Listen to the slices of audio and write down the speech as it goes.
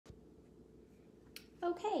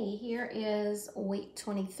Okay, here is week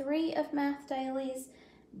 23 of Math Dailies,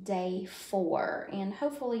 day 4. And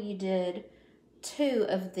hopefully you did 2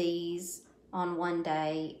 of these on one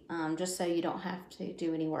day, just so you don't have to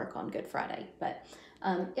do any work on Good Friday. But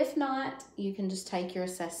if not, you can just take your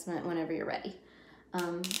assessment whenever you're ready,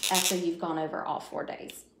 after you've gone over all 4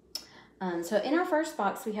 days. So in our first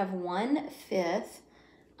box, we have 1/5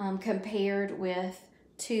 compared with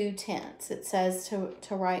 2/10. It says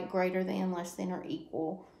to write greater than, less than, or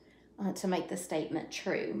equal to make the statement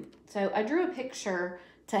true. So I drew a picture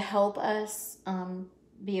to help us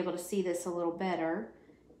be able to see this a little better.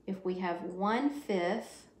 If we have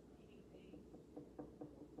 1/5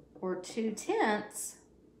 or 2/10,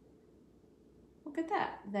 look at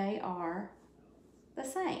that, they are the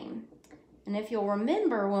same. And if you'll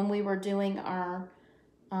remember when we were doing our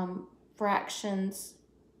fractions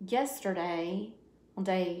yesterday, on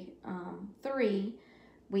day 3,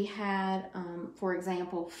 we had, for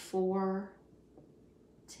example,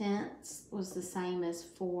 4/10 was the same as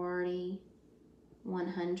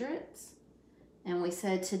 40/100. And we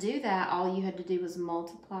said to do that, all you had to do was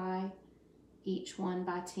multiply each one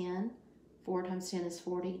by 10. 4 times 10 is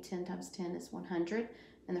 40, 10 times 10 is 100,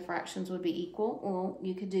 and the fractions would be equal. Well,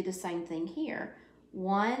 you could do the same thing here.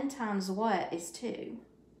 1 times what is 2?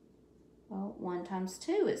 Well, 1 times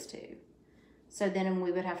 2 is 2. So then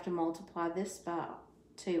we would have to multiply this by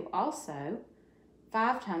 2 also.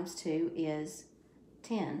 5 times 2 is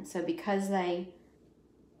 10. So because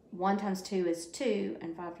 1 times 2 is 2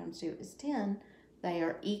 and 5 times 2 is 10, they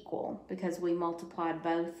are equal because we multiplied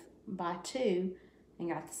both by 2 and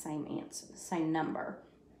got the same answer, the same number.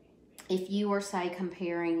 If you were, say,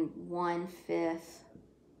 comparing 1/5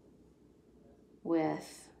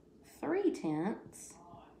 with 3/10,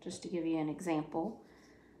 just to give you an example,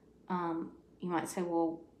 you might say,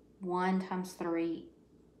 well, 1 times 3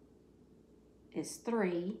 is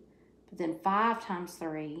 3, but then 5 times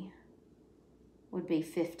 3 would be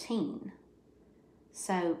 15.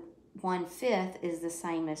 So 1/5 is the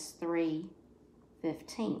same as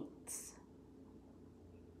 3/15.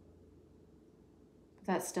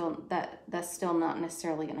 That's still not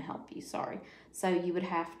necessarily going to help you, sorry. So you would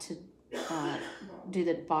have to do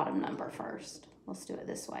the bottom number first. Let's do it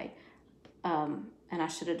this way. And I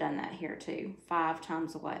should have done that here too. 5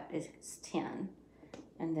 times what is 10,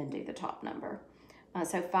 and then do the top number.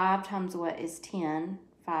 So 5 times what is 10?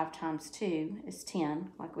 5 times 2 is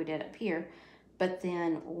 10, like we did up here. But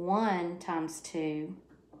then 1 times 2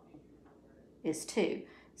 is 2.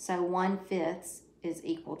 So 1/5 is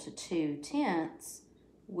equal to 2/10,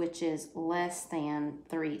 which is less than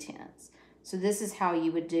 3/10. So this is how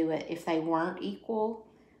you would do it. If they weren't equal,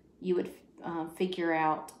 you would figure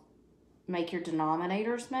out, make your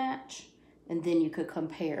denominators match, and then you could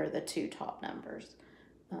compare the 2 top numbers.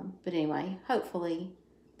 But anyway, hopefully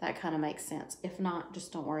that kind of makes sense. If not,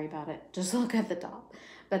 just don't worry about it. Just look at the top.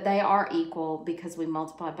 But they are equal because we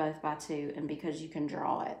multiply both by 2 and because you can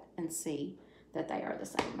draw it and see that they are the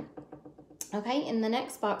same. Okay, in the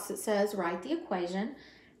next box it says, write the equation.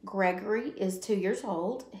 Gregory is 2 years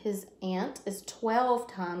old. His aunt is 12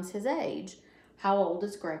 times his age. How old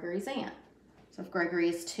is Gregory's aunt? So if Gregory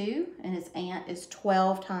is 2 and his aunt is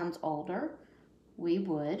 12 times older, we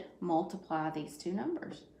would multiply these two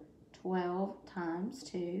numbers. 12 times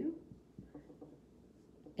 2.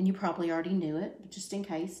 And you probably already knew it, but just in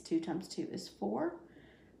case, 2 times 2 is 4.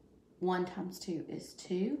 1 times 2 is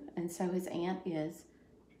 2. And so his aunt is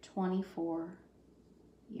 24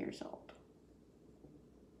 years old.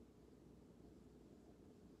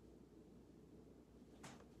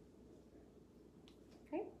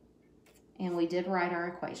 Okay. And we did write our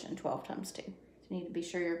equation, 12 times 2. So you need to be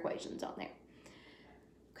sure your equation's on there.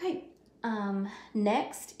 Okay.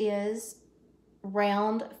 Next is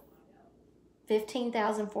round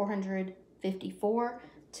 15,454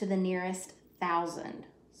 to the nearest thousand.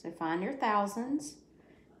 So find your thousands,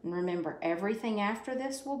 and remember everything after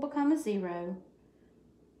this will become a 0.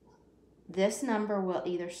 This number will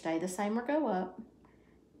either stay the same or go up,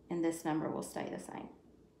 and this number will stay the same.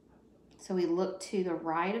 So we look to the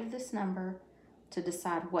right of this number to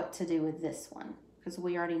decide what to do with this one, because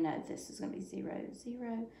we already know this is going to be 0,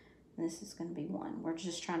 0, and this is going to be 1. We're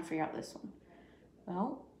just trying to figure out this one.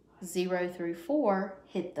 Well, 0 through 4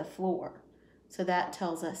 hit the floor. So that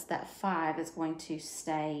tells us that 5 is going to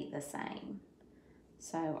stay the same.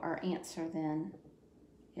 So our answer then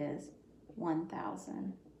is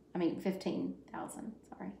 15,000,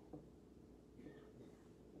 sorry.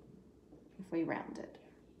 If we round it.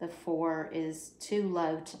 The 4 is too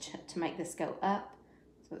low to make this go up,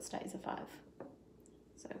 so it stays a 5.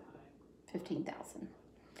 So 15,000.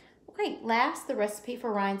 Okay, last, the recipe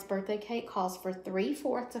for Ryan's birthday cake calls for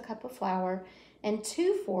 3/4 a cup of flour and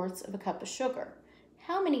 2/4 of a cup of sugar.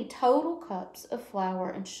 How many total cups of flour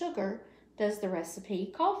and sugar does the recipe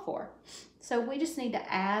call for? So we just need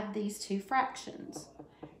to add these two fractions.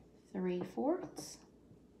 3/4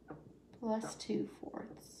 plus 2/4.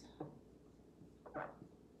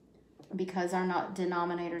 Because our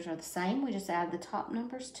denominators are the same, we just add the top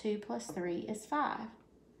numbers. 2 plus 3 is 5.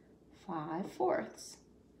 5/4.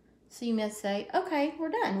 So you may say, okay, we're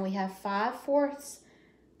done. We have 5/4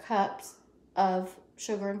 cups of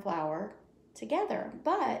sugar and flour together.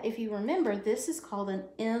 But if you remember, this is called an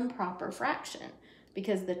improper fraction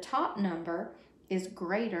because the top number is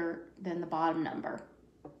greater than the bottom number.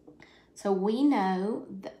 So we know,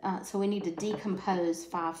 so we need to decompose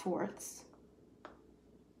 5/4.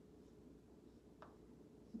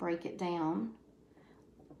 Break it down.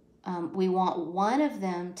 We want one of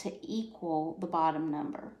them to equal the bottom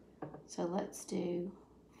number. So let's do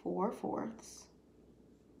 4/4.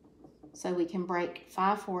 So we can break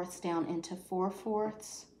 5/4 down into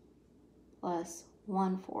 4/4 plus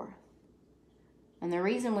 1/4. And the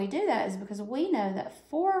reason we do that is because we know that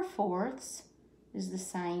 4/4 is the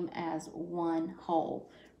same as 1 whole.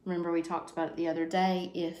 Remember we talked about it the other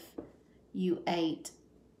day. If you ate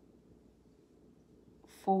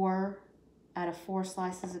 4 out of 4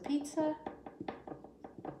 slices of pizza,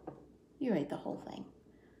 you ate the whole thing.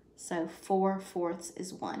 So 4/4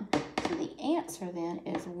 is 1. So the answer then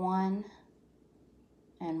is 1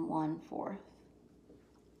 1/4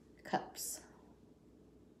 cups.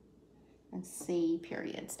 And C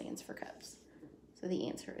period stands for cups. So the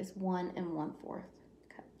answer is 1 1/4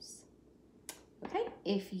 cups. Okay,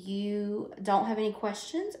 if you don't have any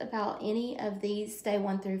questions about any of these day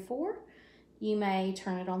 1 through 4, you may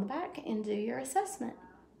turn it on the back and do your assessment.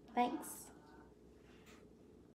 Thanks.